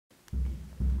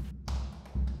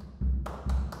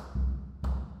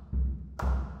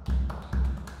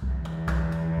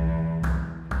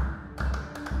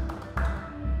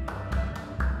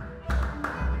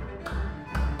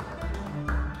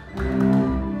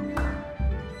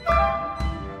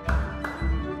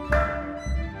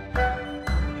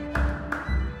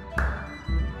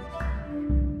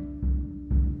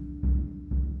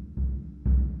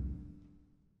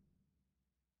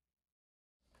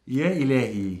يا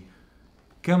إلهي،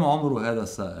 كم عمر هذا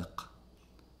السائق؟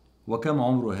 وكم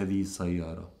عمر هذه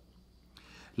السيارة؟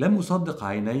 لم أصدق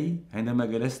عيني عندما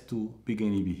جلست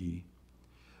بجانبه،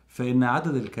 فإن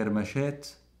عدد الكرمشات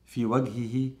في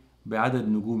وجهه بعدد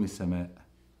نجوم السماء.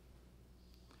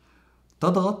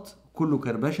 تضغط كل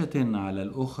كربشة على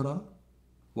الأخرى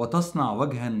وتصنع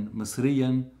وجها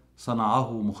مصريا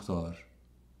صنعه مختار.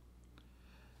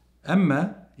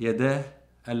 أما يداه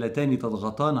اللتان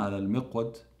تضغطان على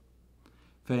المقود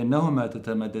فإنهما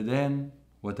تتمددان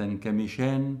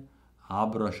وتنكمشان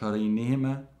عبر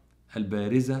شرايينهما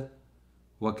البارزة،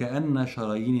 وكأن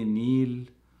شرايين النيل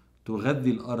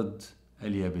تغذي الأرض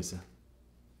اليابسة.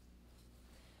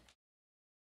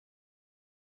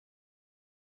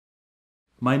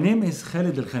 My name is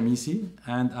Khaled Alkhamissi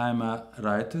and I'm a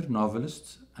writer,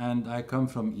 novelist, and I come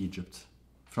from Egypt,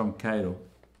 from Cairo.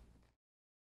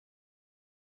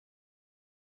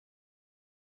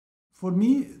 For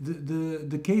me,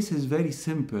 the case is very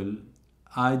simple.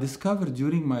 I discovered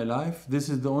during my life this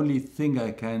is the only thing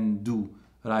I can do,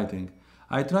 writing.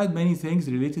 I tried many things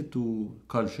related to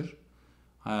culture.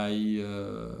 I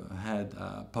had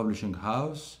a publishing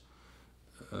house.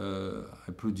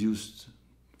 I produced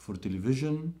for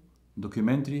television,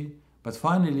 documentary, but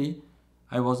finally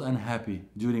I was unhappy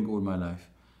during all my life.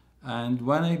 And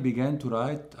when I began to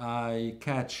write, I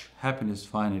catch happiness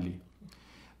finally.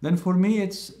 Then for me,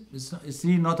 it's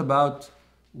really not about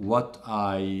what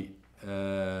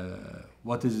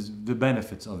is the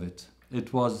benefits of it.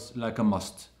 It was like a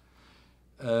must.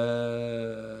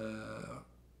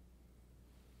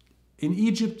 In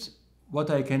Egypt,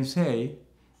 what I can say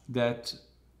that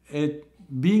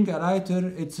being a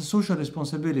writer, it's a social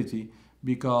responsibility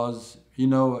because, you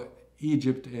know,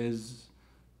 Egypt is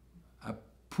a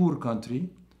poor country.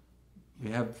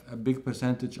 We have a big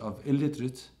percentage of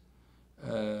illiterate,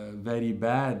 very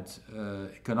bad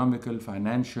economical,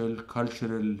 financial,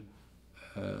 cultural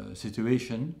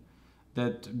situation,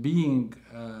 that being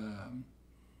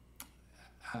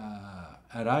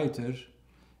a writer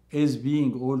is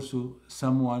being also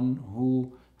someone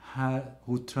who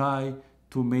try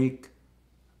to make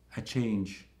a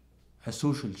change, a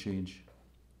social change.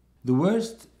 The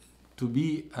worst to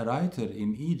be a writer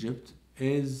in Egypt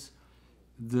is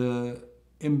the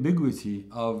ambiguity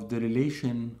of the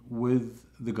relation with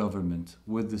the government,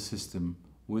 with the system,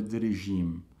 with the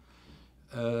regime.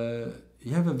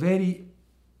 You have a very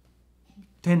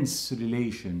tense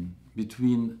relation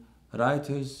between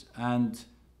writers and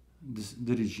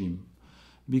the regime,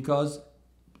 because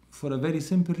for a very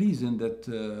simple reason that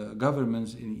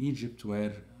governments in Egypt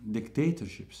were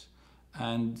dictatorships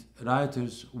and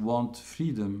writers want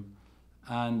freedom,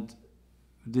 and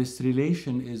this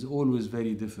relation is always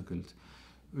very difficult.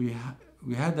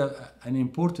 We had an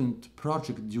important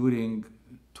project during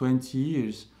 20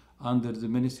 years under the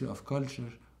Ministry of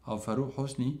Culture of Farouk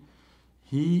Hosni.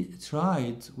 He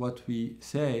tried what we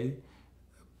say,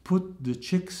 put the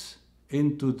chicks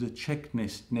into the check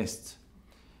nest,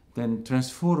 then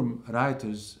transform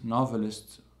writers,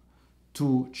 novelists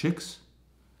to chicks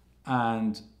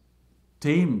and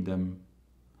tame them.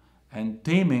 And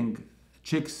taming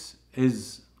chicks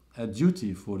is a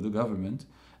duty for the government.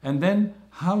 And then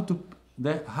how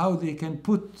they can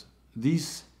put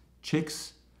these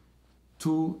chicks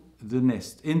to the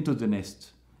nest, into the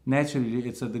nest. Naturally,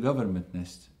 it's at the government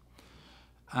nest.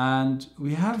 And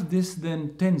we have this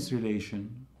then tense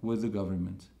relation with the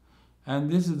government. And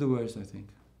this is the worst, I think.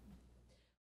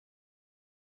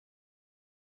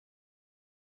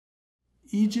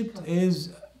 Egypt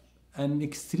is an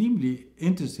extremely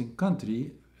interesting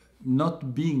country,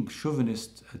 not being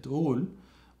chauvinist at all,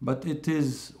 but it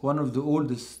is one of the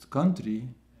oldest country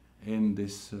in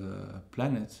this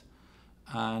planet.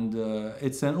 And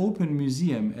it's an open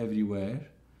museum everywhere.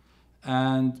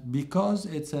 And because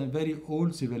it's a very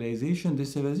old civilization,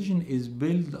 this civilization is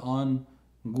built on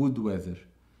good weather.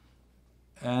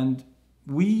 And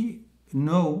we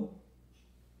know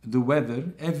the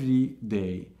weather every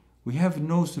day. We have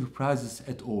no surprises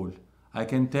at all. I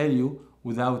can tell you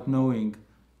without knowing.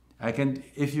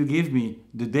 If you give me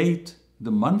the date,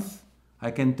 the month,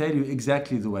 I can tell you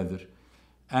exactly the weather.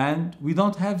 And we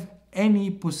don't have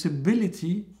any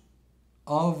possibility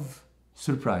of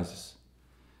surprises.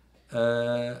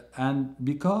 And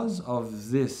because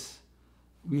of this,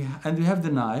 we have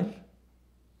the Nile.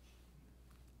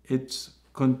 It's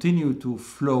continued to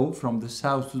flow from the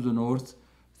south to the north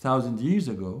 1,000 years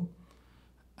ago.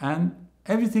 And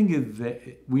everything is there,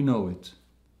 we know it.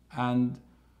 And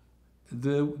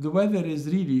the weather is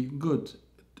really good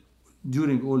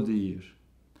during all the year.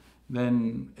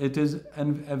 Then it is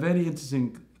a very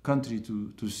interesting country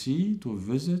to see, to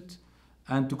visit,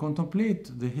 and to contemplate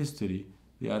the history,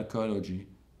 the archaeology,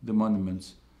 the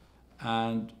monuments.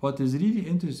 And what is really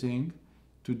interesting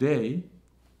today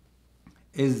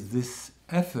is this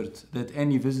effort that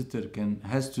any visitor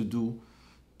has to do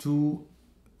to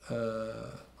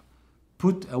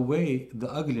put away the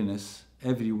ugliness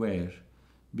everywhere,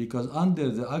 because under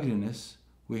the ugliness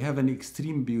we have an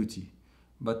extreme beauty,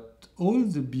 but all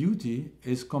the beauty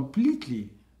is completely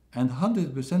and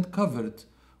 100% covered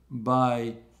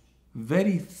by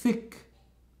very thick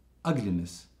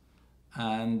ugliness.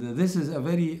 And this is a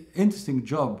very interesting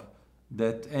job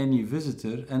that any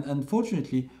visitor, and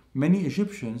unfortunately many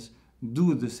Egyptians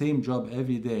do the same job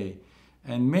every day.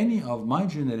 And many of my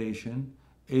generation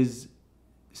is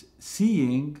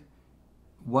seeing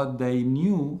what they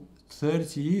knew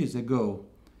 30 years ago,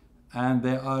 and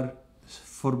they are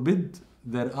forbid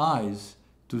their eyes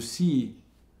to see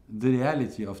the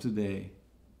reality of today.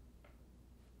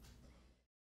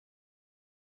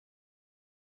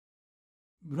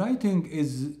 Writing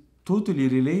is totally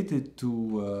related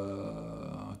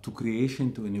to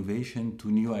creation, to innovation, to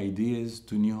new ideas,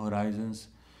 to new horizons.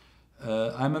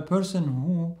 I'm a person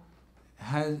who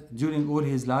has, during all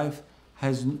his life,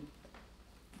 has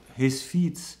his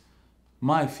feet,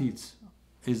 my feet,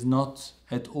 is not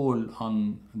at all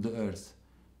on the earth.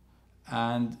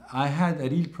 And I had a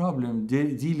real problem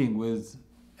dealing with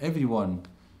everyone,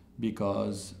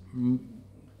 because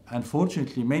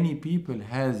unfortunately many people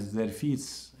has their feet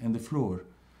in the floor,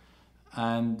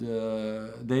 and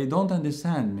they don't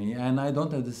understand me and I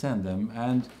don't understand them,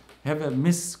 and have a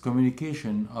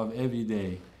miscommunication of every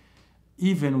day,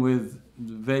 even with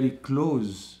very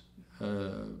close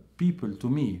people to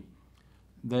me.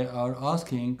 They are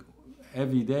asking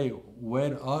every day,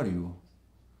 where are you?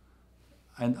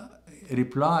 And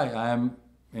reply, I am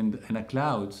in a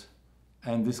cloud,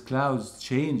 and these clouds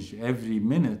change every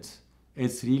minute.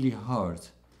 It's really hard.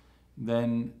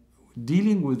 Then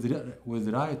dealing with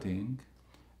writing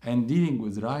and dealing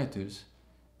with writers,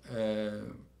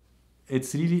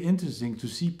 it's really interesting to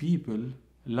see people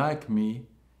like me.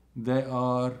 They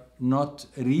are not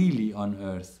really on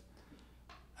earth.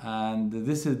 And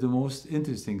this is the most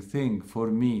interesting thing for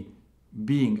me,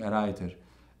 being a writer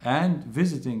and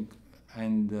visiting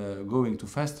and going to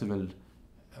festival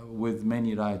with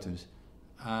many writers.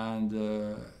 And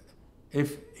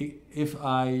if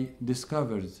I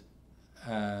discovered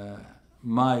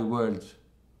my world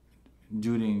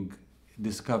during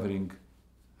discovering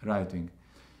writing.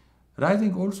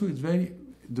 Writing also is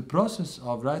the process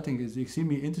of writing is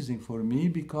extremely interesting for me,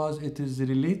 because it is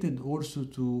related also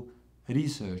to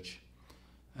research.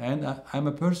 And I'm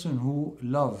a person who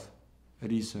loves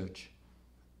research.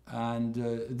 And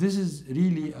this is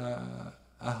really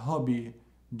a hobby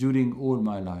during all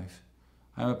my life.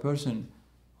 I'm a person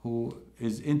who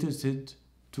is interested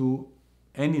to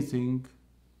anything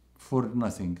for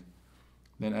nothing.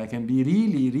 Then I can be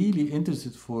really, really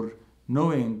interested for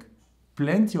knowing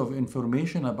plenty of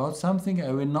information about something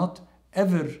I will not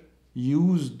ever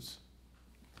use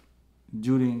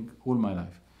during all my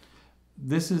life.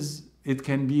 It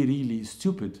can be really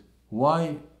stupid.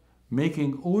 Why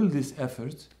making all this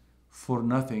effort for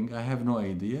nothing? I have no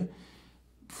idea.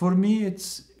 For me,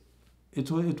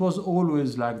 it was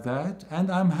always like that, and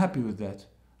I'm happy with that.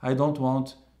 I don't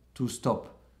want to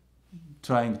stop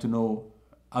trying to know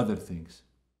other things.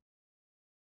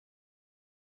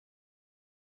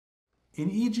 In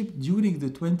Egypt during the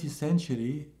 20th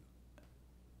century,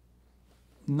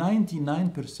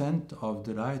 99% of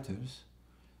the writers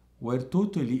were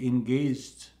totally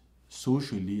engaged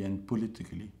socially and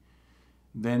politically.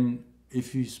 Then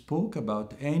if you spoke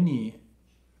about any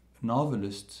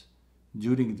novelist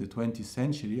during the 20th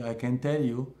century, I can tell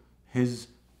you his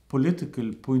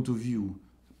political point of view,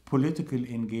 political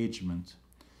engagement.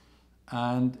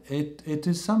 And it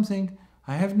is something,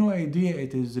 I have no idea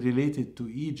it is related to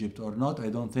Egypt or not, I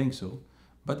don't think so.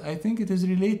 But I think it is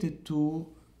related to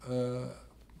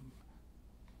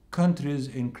countries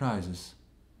in crisis.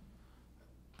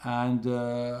 And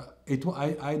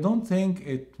I don't think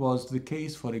it was the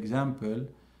case, for example,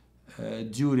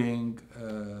 during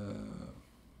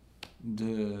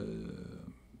the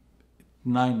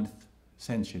 9th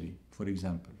century, for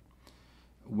example,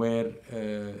 where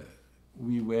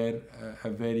we were a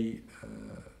very,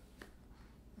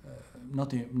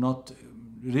 not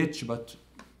rich, but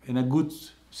in a good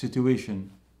situation,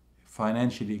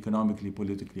 financially, economically,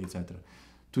 politically, etc.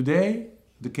 Today,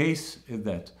 the case is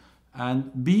that.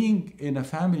 And being in a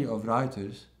family of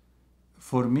writers,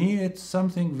 for me, it's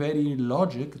something very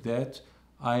logic that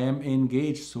I am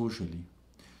engaged socially.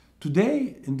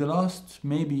 Today, in the last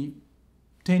maybe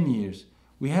 10 years,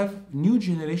 we have new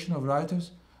generation of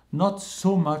writers not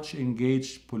so much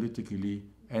engaged politically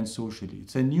and socially.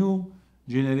 It's a new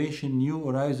generation, new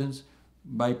horizons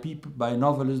by people, by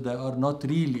novelists that are not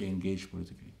really engaged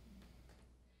politically.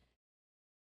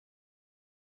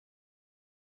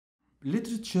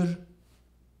 Literature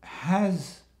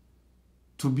has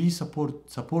to be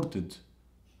supported.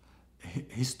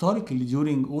 Historically,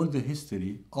 during all the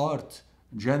history, art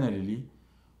generally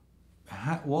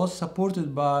was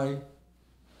supported by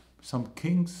some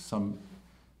kings, some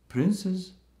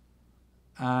princes,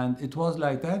 and it was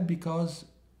like that because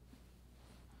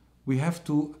we have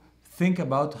to think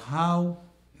about how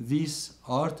these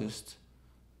artists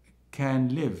can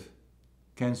live,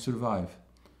 can survive.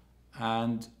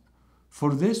 And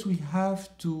for this, we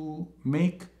have to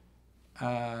make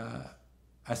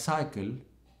a cycle,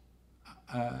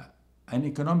 an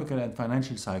economical and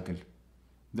financial cycle,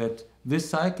 that this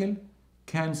cycle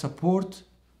can support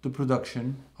the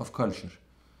production of culture.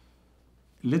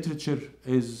 Literature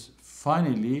is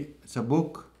finally, it's a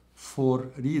book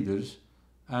for readers,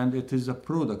 and it is a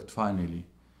product finally.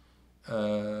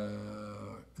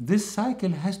 This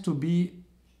cycle has to be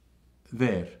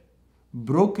there.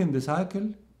 Broken the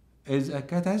cycle is a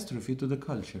catastrophe to the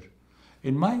culture.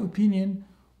 In my opinion,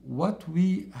 what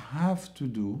we have to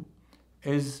do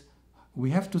is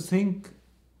we have to think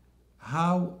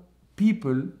how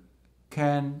people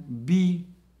can be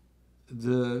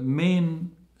the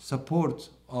main support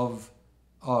of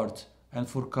art and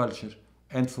for culture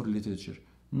and for literature,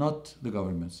 not the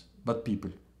governments, but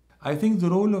people. I think the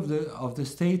role of the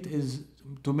state is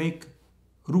to make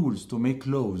rules, to make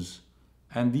laws,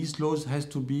 and these laws has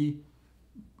to be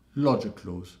logic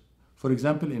laws. For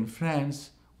example, in France,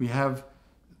 we have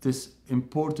this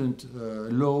important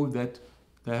law that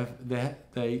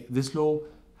this law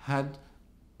had,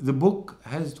 the book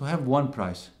has to have one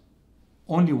price,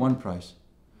 only one price.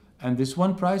 And this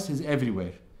one price is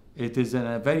everywhere. It is in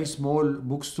a very small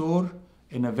bookstore,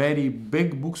 in a very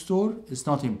big bookstore, it's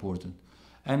not important.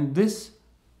 And this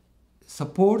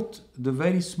support the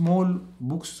very small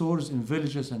bookstores in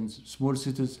villages and small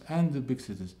cities and the big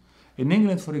cities. In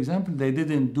England, for example, they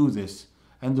didn't do this,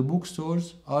 and the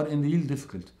bookstores are in real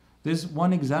difficult. There's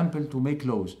one example to make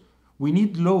laws. We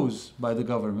need laws by the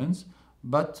governments,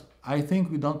 but I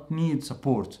think we don't need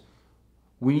support.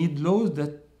 We need laws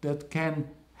that can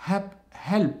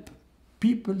help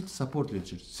people support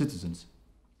literature, citizens.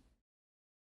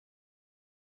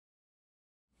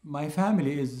 My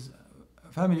family is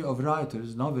a family of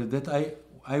writers, novelists, that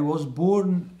I was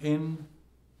born in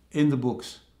the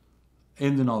books,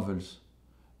 in the novels.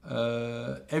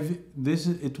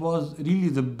 It was really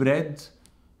the bread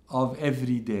of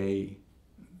every day,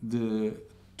 the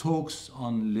talks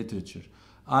on literature.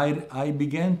 I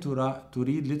began to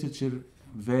read literature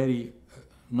very,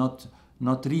 not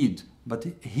read, but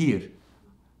hear,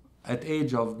 at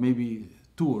age of maybe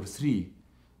 2 or 3,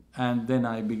 and then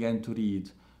I began to read.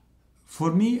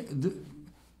 For me,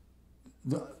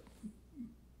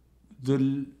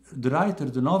 the writer,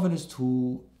 the novelist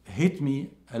who hit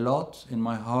me a lot in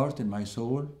my heart, in my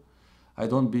soul, I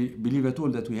don't believe at all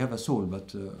that we have a soul,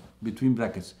 but between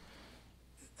brackets,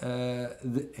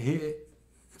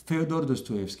 Fyodor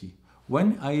Dostoevsky.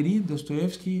 When I read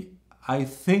Dostoevsky, I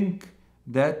think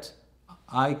that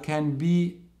I can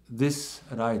be this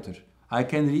writer. I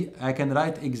can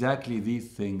write exactly these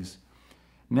things.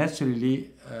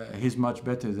 Naturally, he's much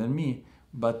better than me,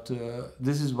 but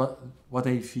this is what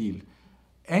I feel.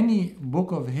 Any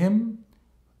book of him,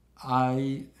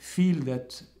 I feel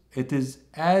that it is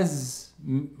as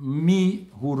me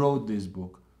who wrote this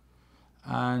book.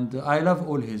 And I love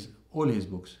all his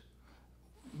books.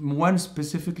 One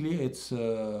specifically, it's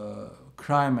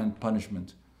Crime and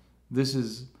Punishment. This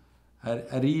is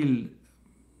a real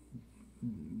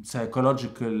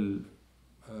psychological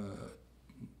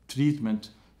treatment.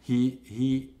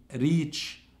 He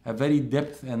reached a very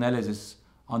depth analysis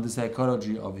on the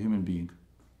psychology of human being.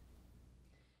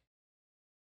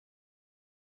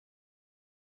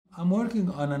 I'm working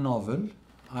on a novel.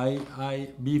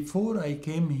 Before I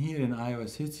came here in Iowa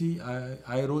City,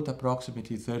 I wrote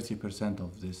approximately 30%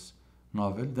 of this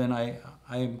novel. Then I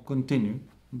am continuing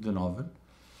the novel.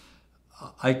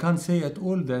 I can't say at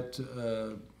all that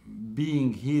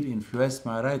being here influenced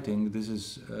my writing. This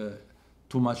is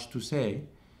too much to say,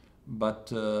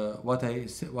 but what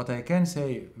I can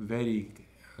say very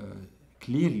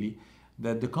clearly,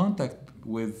 that the contact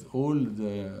with all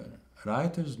the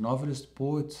writers, novelists,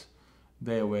 poets,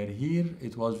 they were here.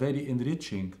 It was very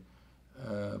enriching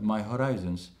my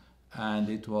horizons, and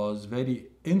it was very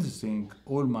interesting,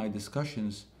 all my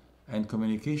discussions and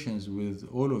communications with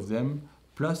all of them,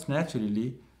 plus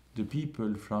naturally the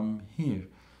people from here.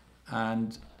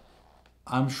 And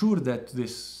I'm sure that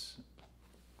this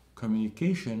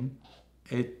communication,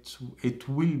 it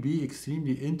will be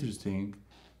extremely interesting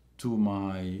to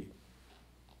my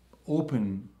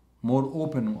more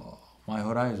open my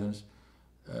horizons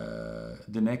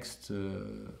the next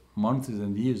months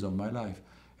and years of my life.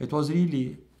 It was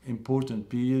really important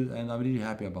period, and I'm really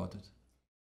happy about it.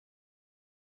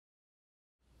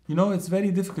 You know, it's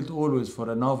very difficult always for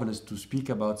a novelist to speak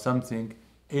about something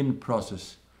in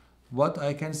process. What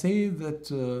I can say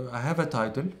that I have a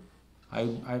title. I,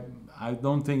 I, I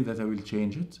don't think that I will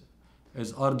change it.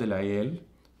 It's Ard al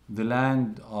the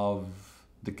land of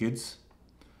the kids.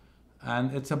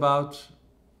 And it's about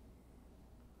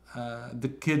the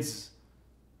kids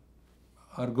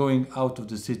are going out of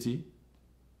the city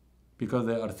because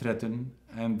they are threatened,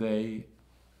 and they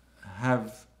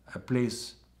have a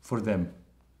place for them.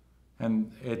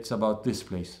 And it's about this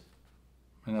place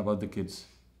and about the kids.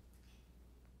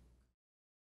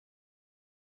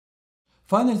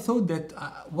 Final thought that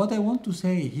what I want to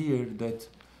say here, that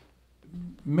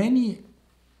many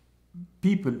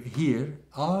people here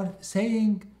are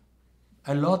saying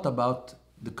a lot about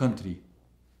the country,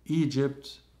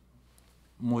 Egypt,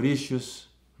 Mauritius,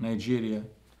 Nigeria,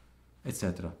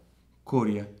 etc.,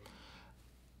 Korea.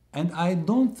 And I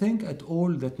don't think at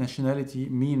all that nationality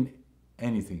mean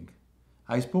anything.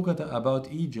 I spoke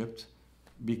about Egypt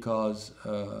because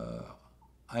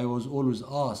I was always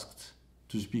asked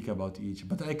to speak about Egypt,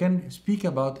 but I can speak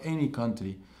about any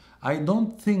country. I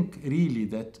don't think really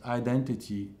that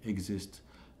identity exists,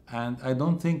 and I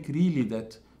don't think really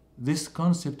that this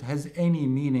concept has any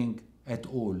meaning at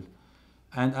all.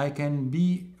 And I can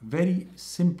be very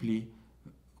simply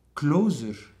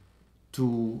closer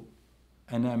to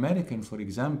an American, for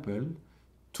example,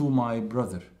 to my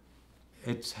brother.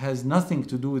 It has nothing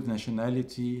to do with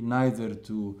nationality, neither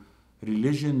to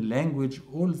religion, language,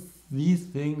 all these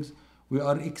things. We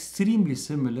are extremely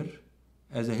similar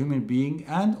as a human being,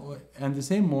 and at the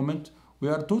same moment, we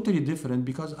are totally different,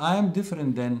 because I am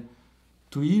different than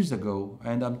 2 years ago,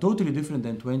 and I'm totally different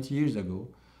than 20 years ago.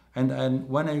 And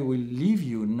when I will leave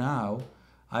you now,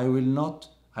 I will not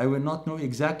know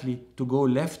exactly to go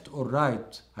left or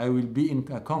right. I will be in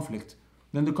a conflict.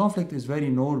 Then the conflict is very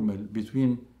normal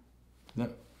between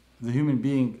the human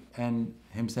being and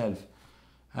himself.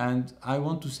 And I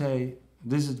want to say,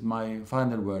 this is my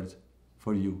final word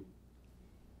for you.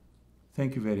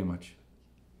 Thank you very much.